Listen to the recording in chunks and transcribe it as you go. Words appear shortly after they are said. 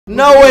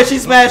No way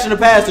she's smashing the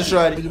pastor,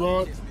 shorty.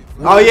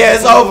 Oh yeah,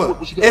 it's over.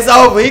 It's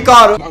over. He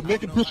caught her.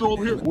 Naked picture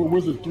over here. What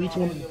was it?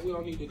 320. We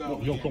don't need to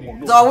go. Yo, come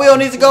on. So we don't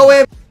need to go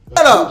in.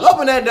 Shut up.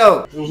 Open that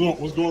door.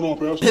 What's going on,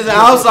 Pastor? He said,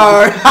 I'm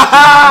sorry.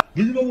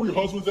 Do you know where your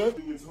husband's at?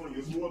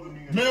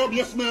 Ma'am,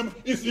 yes, ma'am.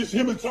 It's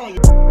him and Tanya.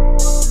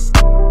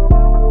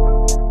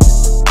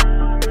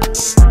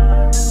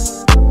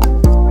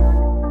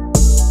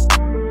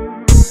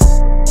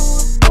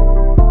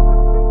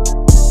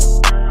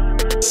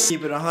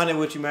 Keep it 100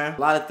 with you, man.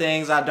 A lot of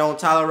things I don't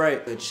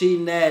tolerate. The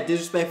cheating ass,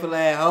 disrespectful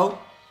ass hoe.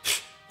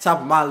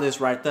 Top of my list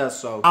right there.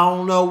 So I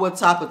don't know what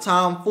type of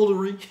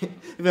tomfoolery, you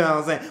know what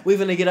I'm saying, we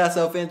finna get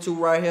ourselves into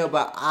right here,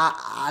 but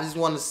I just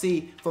want to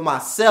see for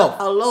myself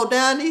how low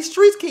down these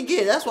streets can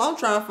get. That's why I'm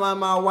trying to find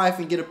my wife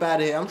and get up out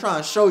of here. I'm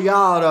trying to show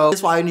y'all though.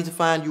 That's why you need to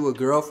find you a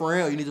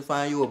girlfriend, or you need to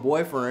find you a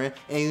boyfriend,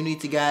 and you need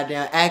to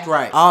goddamn act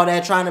right. All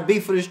that trying to be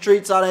for the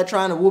streets, all that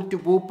trying to whoop de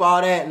whoop,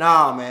 all that,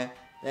 nah, man.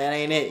 That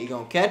ain't it. You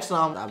gonna catch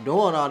something. I'm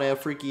doing all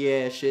that freaky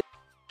ass shit.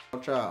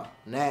 Y'all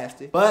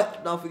nasty.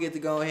 But don't forget to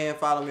go ahead and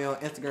follow me on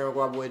Instagram,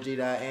 guaboyg.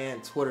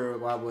 And Twitter,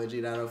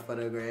 guaboyg. For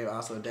the grave.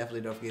 Also,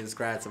 definitely don't forget to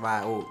subscribe to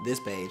my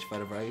this page for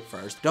the very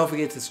first. Don't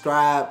forget to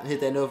subscribe and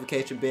hit that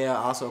notification bell.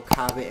 Also,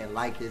 comment and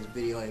like this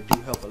video. It do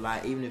help a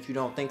lot, even if you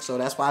don't think so.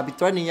 That's why I be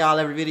threatening y'all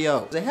every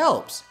video. It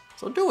helps.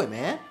 So do it,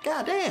 man.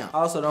 Goddamn.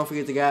 Also, don't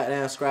forget to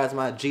goddamn subscribe to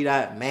my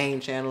G-Dot main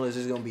channel. It's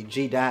just gonna be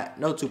G-Dot,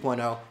 no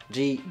 2.0,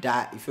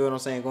 G-Dot. You feel what I'm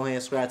saying? Go ahead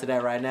and subscribe to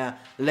that right now.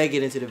 Let's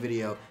get into the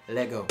video.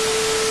 Let's go.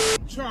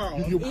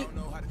 Charles, you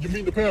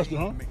mean the pastor,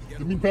 huh?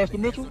 You mean Pastor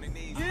Mitchell?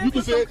 Yeah, you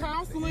can say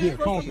counseling. Yeah,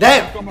 counseling.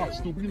 Damn. Come out,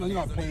 stupid. You know you're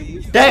not playing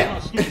with. Damn.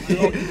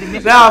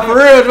 Stupid, Nah, for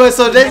real.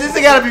 So this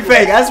gotta be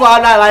fake. That's why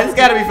I'm not like, this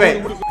gotta be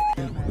fake.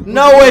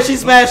 No way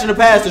she's smashing the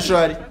pastor,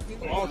 shorty.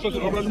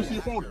 Let me see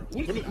your phone.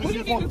 Let me see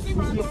your phone. Let me see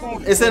your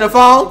phone. It's in the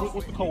phone?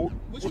 What's the code?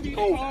 What's the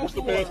code? What's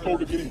the passcode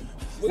to get in?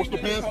 What's the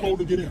passcode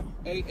to get in?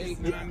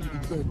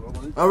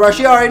 889. All right,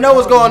 she already know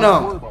what's going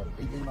on.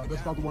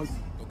 That's not the one.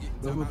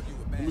 Let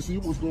me see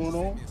what's going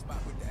on.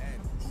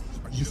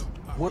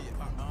 What?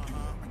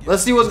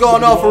 Let's see what's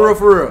going on for real,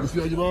 for real. You see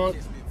how you ride?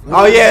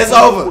 Oh yeah, it's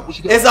over.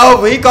 It's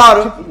over. He caught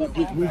her.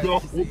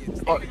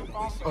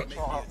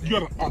 You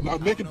got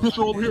a naked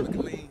picture over here.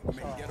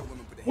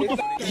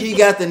 He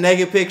got the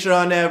naked picture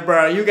on there,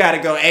 bro. You gotta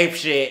go ape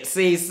shit.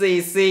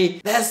 See.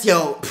 That's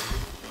yo.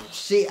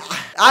 Shit.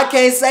 I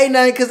can't say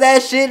nothing because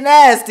that shit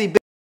nasty, bitch.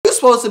 You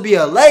supposed to be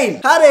a lady.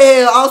 How the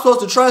hell I'm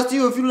supposed to trust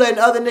you if you letting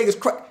other niggas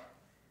cry?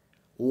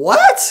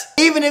 What?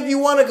 Even if you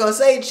want to go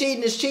say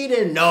cheating is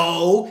cheating,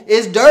 no,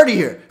 it's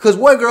dirtier. Because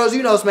what girls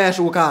you know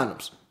smashing with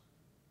condoms?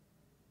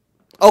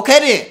 Okay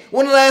then.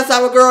 When the last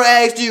time a girl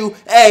asked you,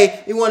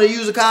 hey, you want to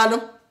use a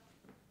condom?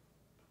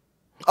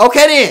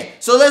 Okay then.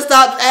 So let's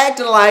stop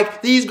acting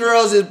like these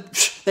girls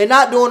they're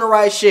not doing the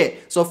right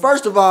shit. So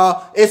first of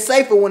all, it's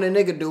safer when a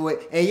nigga do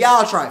it, and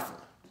y'all trifle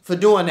for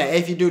doing that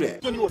if you do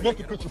that. Send you a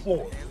naked picture for?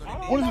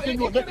 What does it send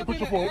you a naked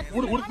picture for?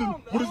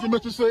 What does the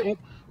message say?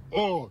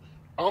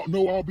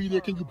 I'll be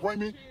there. Can you bring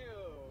me?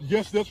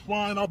 Yes, that's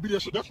fine. I'll be there.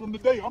 That's from the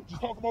day. I'm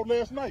just talking about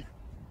last night.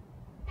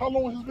 How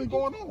long has it been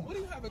going on?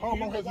 How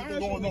long has it been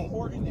going on?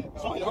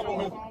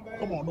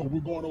 Come on, no,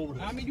 we're going over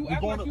this. I mean, you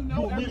act like you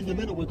know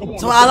everything. Come on.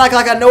 So I like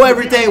I know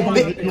everything.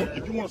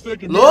 If you want to say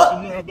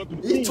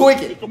look, he's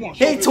tweaking. Come on,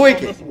 he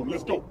tweaking.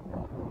 Let's go.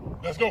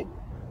 Let's go.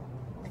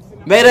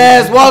 Made her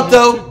ass walk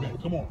though.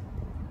 Come on.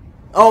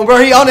 Oh, bro,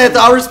 he on that.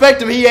 I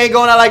respect him. He ain't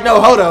going out like no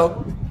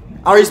hodo.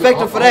 I respect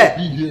him for that.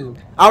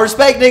 I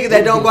respect niggas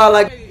that don't go out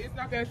like. Hey, it's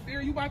not that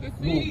serious. You about to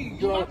see.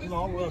 No, I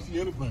don't want to see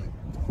anything.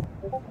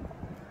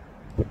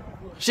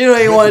 She don't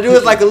even want to do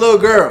it like a little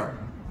girl.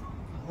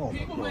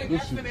 People make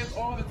accidents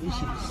all the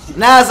time.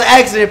 Now it's an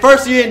accident.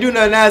 First you didn't do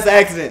nothing. Now it's an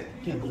accident.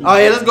 Oh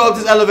yeah, let's go up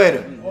this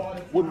elevator.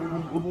 What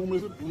room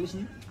is it? Let me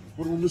see.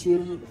 What room is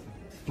it?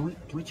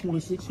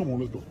 326. Come on,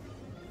 let's go.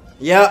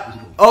 Yep.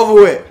 Over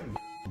with.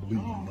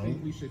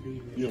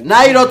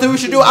 Now you don't think we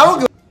should do it? I don't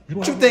give a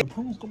what you think.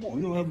 Come on,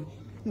 you don't have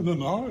nothing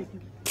to hide.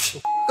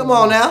 Come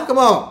on now. Come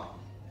on.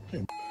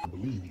 Can't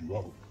believe you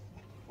out.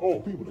 Oh,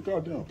 people, the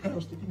goddamn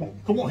pastor.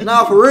 Come on.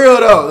 Nah, for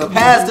real though. The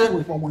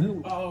pastor.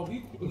 Oh,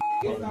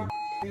 it's not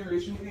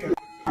serious.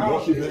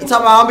 Talking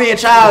about I'm being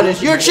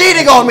childish. You're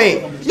cheating on me.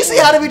 You see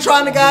how they be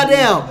trying to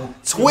goddamn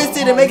twist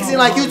it and make it seem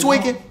like you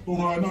tweaking?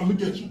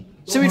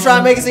 She be trying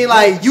to make it seem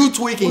like you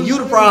tweaking, you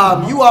the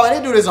problem. You all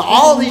they do this on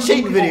all these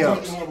cheating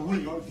videos.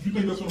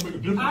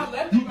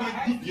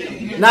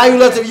 Now you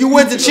left it. You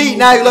went to cheat.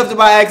 Now you left it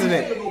by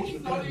accident.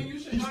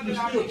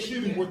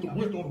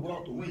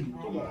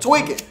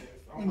 Tweaking.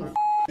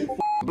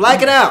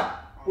 Black it out.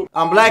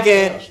 I'm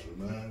blacking.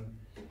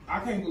 I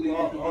can't believe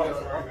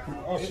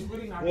it's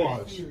really not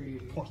that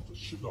serious. Punch the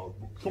shit out.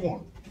 Come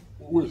on.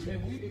 Where's it?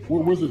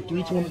 Where's it?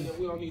 320?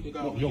 We don't need to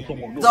go. Yo,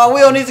 come on. So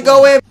we don't need to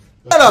go in.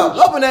 Shut up.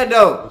 Open that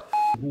door.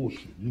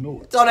 Bullshit. You know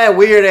it. It's on that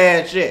weird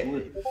ass shit.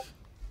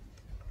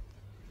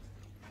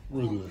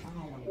 Where's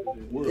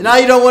it? Now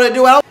you don't want to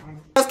do it. I don't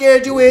know how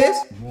scared you is.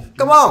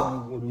 Come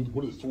on.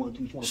 What is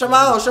 22?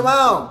 Shimon.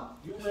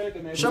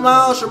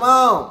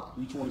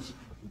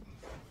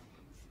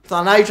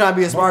 So now you trying to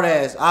be a smart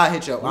ass. I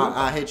hit you.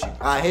 I hit you.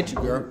 I hit you,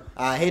 girl.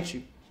 I hit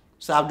you.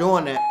 Stop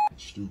doing that.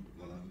 Stupid,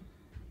 man.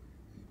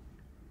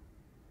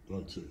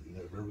 Don't tell you, you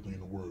have everything in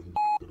the world and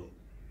it up.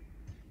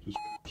 Just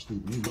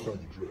stupid. You look how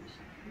you dress.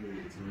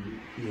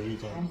 Yeah,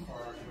 anytime.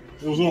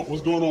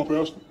 What's going on,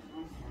 Pastor?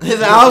 He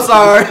said, I'm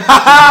sorry.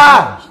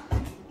 Huh?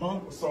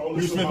 You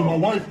expect my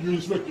wife, you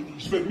expect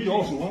me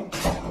also,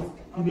 huh?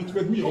 You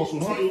expect me also,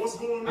 huh? What's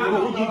going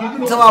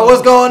on? Tell me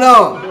what's going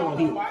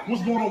on.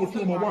 What's going on with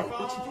you and my wife?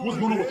 What's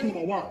going on with you and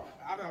my wife?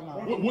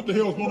 What the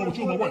hell is going on with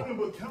you and my wife?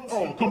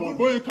 Oh, come on,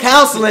 go ahead.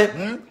 Counseling.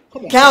 Man.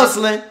 Come on.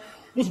 Counseling.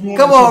 What's going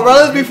Come on, bro.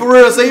 Let's be for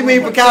real. So you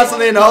mean for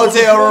counseling in the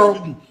hotel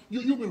room?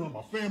 You've been around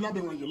my family. I've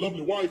been around your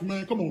lovely wife,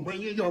 man. Come on, man.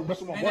 You ain't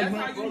messing with my wife,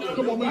 man. You know,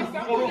 Come on, man.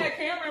 stop Hold putting on. that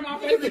camera in my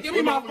face and give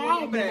me my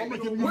phone back. I'm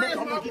not giving you Where's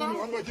nothing. my I'm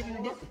phone? not giving you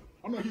nothing.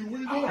 I'm not giving you.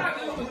 What are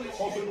you doing?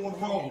 Also, you want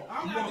to run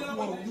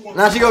off. You want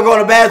Now she gonna go in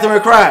the bathroom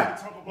and cry.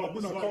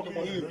 We're not talking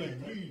about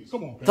anything. Please,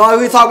 come on, man. So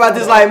we talk about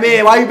this like,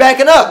 man, why you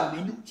backing up?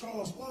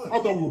 I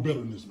thought we were better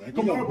than this, man.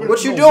 Come on.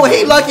 What you doing?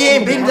 He lucky he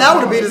ain't beating down. I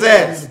would have beat his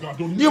ass.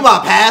 You my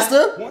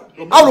pastor.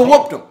 I would have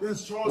whooped him.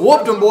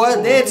 Whooped him, boy.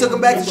 Then took him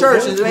back to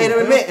church and made him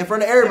admit in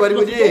front of everybody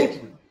what he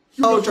did.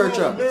 Whole church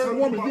up. Man,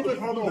 woman, you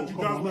let me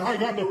know. I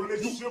got the. What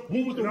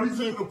was the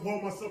reason?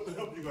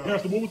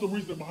 Pastor, what was the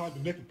reason behind the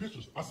naked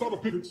pictures? I saw the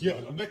pictures. Yeah,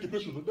 the naked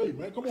pictures today,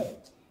 man. Come on.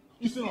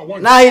 You seen our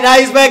wife. Now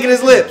he's smacking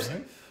his lips.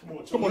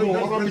 Come on,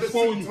 I'm not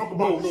exposing you.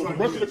 The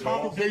rest of the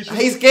congregation.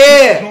 He's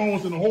scared.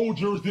 Jones and the whole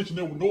jurisdiction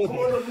that would know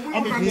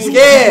about it. He's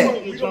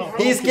scared.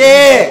 He's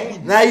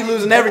scared. Now you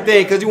losing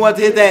everything because you want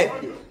to hit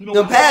that.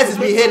 Them passes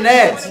be hitting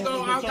ass.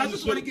 I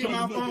just want to get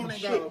my phone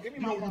and go. Give me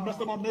You know, you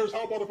messed up my marriage.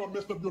 How about if I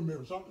messed up your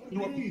marriage? Huh? You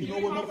know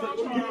what? Matter of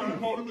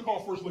fact, let me call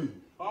First Lady.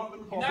 Let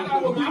me call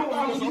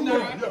First Lady.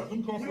 Yeah, let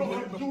me call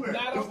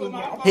First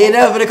Lady. He ain't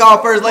never finna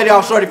call First Lady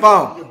off shorty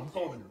phone. Yeah, I'm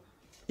calling her.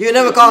 You ain't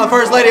never calling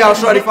First Lady off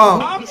shorty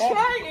phone. I'm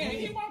trying.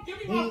 He won't give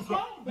me my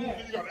phone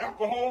back. You got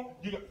alcohol.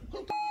 You got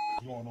what's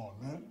going on,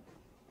 man?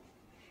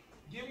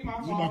 Give me my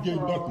phone. You're not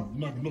getting nothing.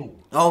 You're not know.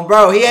 Oh,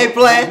 bro, he ain't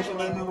playing.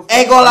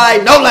 Ain't gonna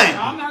lie, no lane.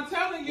 I'm not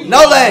telling you.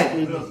 No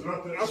lane.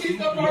 She's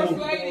the first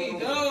lady,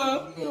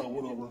 duh. Yeah,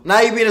 whatever.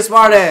 Now you being a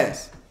smart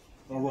ass.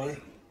 All right.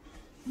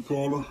 You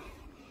call her.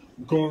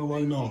 I'm calling her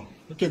right now.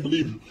 I can't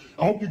believe you.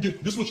 I hope you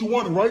get this. What you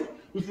wanted, right?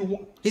 This what you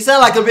want. He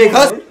sound like a big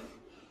husband.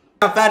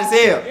 I'm fat as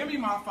hell. Give me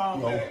my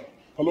phone back.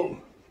 Hello.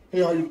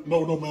 Hey, how you?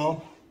 No,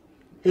 ma'am.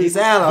 He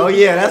sound like, oh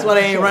yeah, that's why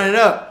they ain't running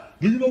up.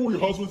 Do you know where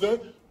your husband's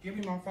at? Give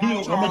me my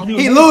He phone.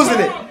 He losing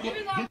it. Give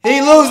me my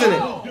He losing it.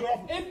 Get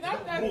off. It's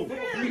not that Do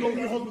you know where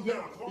your serious. husband's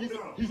at?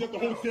 He's at the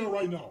hotel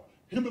right now.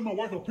 Him and my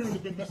wife apparently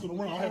been messing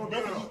around. I have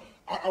messages.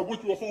 I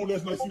went through a phone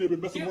last night, seen they've been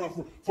messing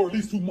around for at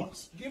least 2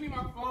 months. Give me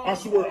my phone. I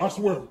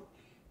swear.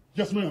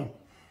 Yes, ma'am.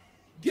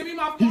 Give me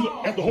my He's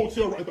phone. at the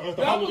hotel right at the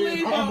Don't Holiday believe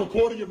Inn. I'm him.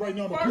 recording it right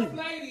now. First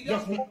lady,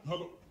 Yes, don't- ma'am.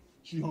 Hello.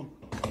 She hungry.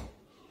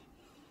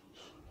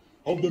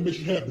 I hope that makes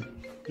you happy.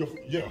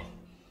 Yeah.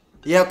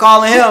 Yeah,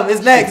 calling him.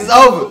 It's next. It's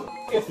over.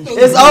 It's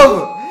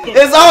over.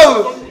 It's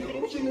over.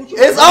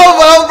 It's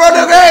over, bro.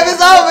 The grave.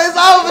 It's over. It's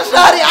over,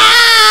 shawty.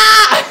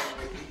 Ah!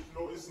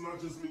 No, it's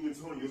not just me and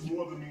Tony. It's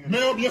more than me and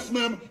Ma'am, yes,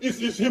 ma'am.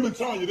 It's him and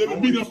Tanya. They've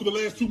been beating us for the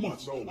last 2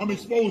 months. I'm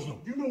exposing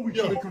them. You know we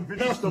got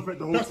convention stuff at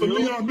the hotel. Pastor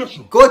Leon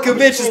Mitchell. Go at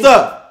convention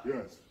stuff.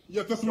 Yes.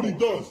 Yes, that's what he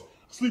does.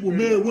 Sleep with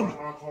married women.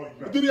 I'll call you back.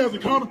 But then he has a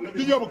condom.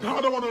 Then you have a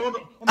condom on the call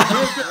bed.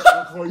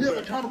 you He has a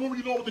back. condom. What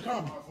we doing with the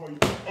condom?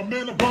 A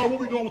man and bride, what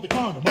we doing with the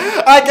condom?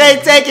 I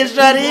can't take it,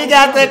 shawty. He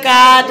got the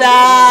condom.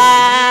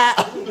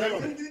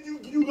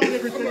 You got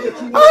everything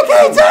that you I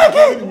can't take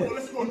it. Anyway,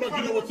 I'm not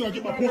getting until I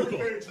get my point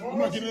across. I'm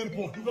not getting any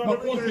point. My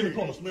point's getting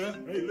across,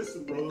 man. Hey,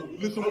 listen, brother.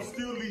 Listen, I'm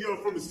still Leon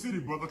from the city,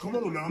 brother. Come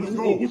on now, let's Oh,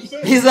 go. what you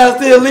saying? He's out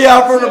still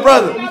Leon from the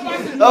brother.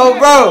 Oh,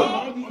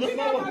 bro. That's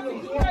my wife.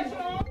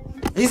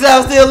 He said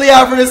I'm still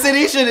Leon from the city.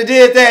 He should have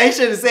did that. He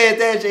should have said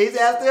that shit. He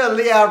said I'm still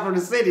Leon from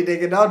the city,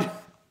 nigga. Don't.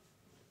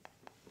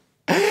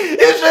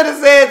 You should have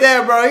said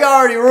that, bro. He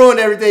already ruined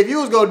everything. If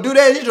you was gonna do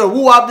that, you should have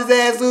whooped his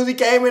ass as soon as he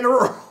came in the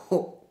room.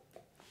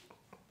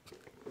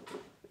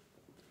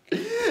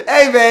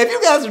 Hey man, if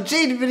you got some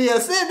cheating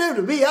videos, send them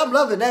to me. I'm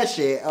loving that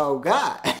shit. Oh God.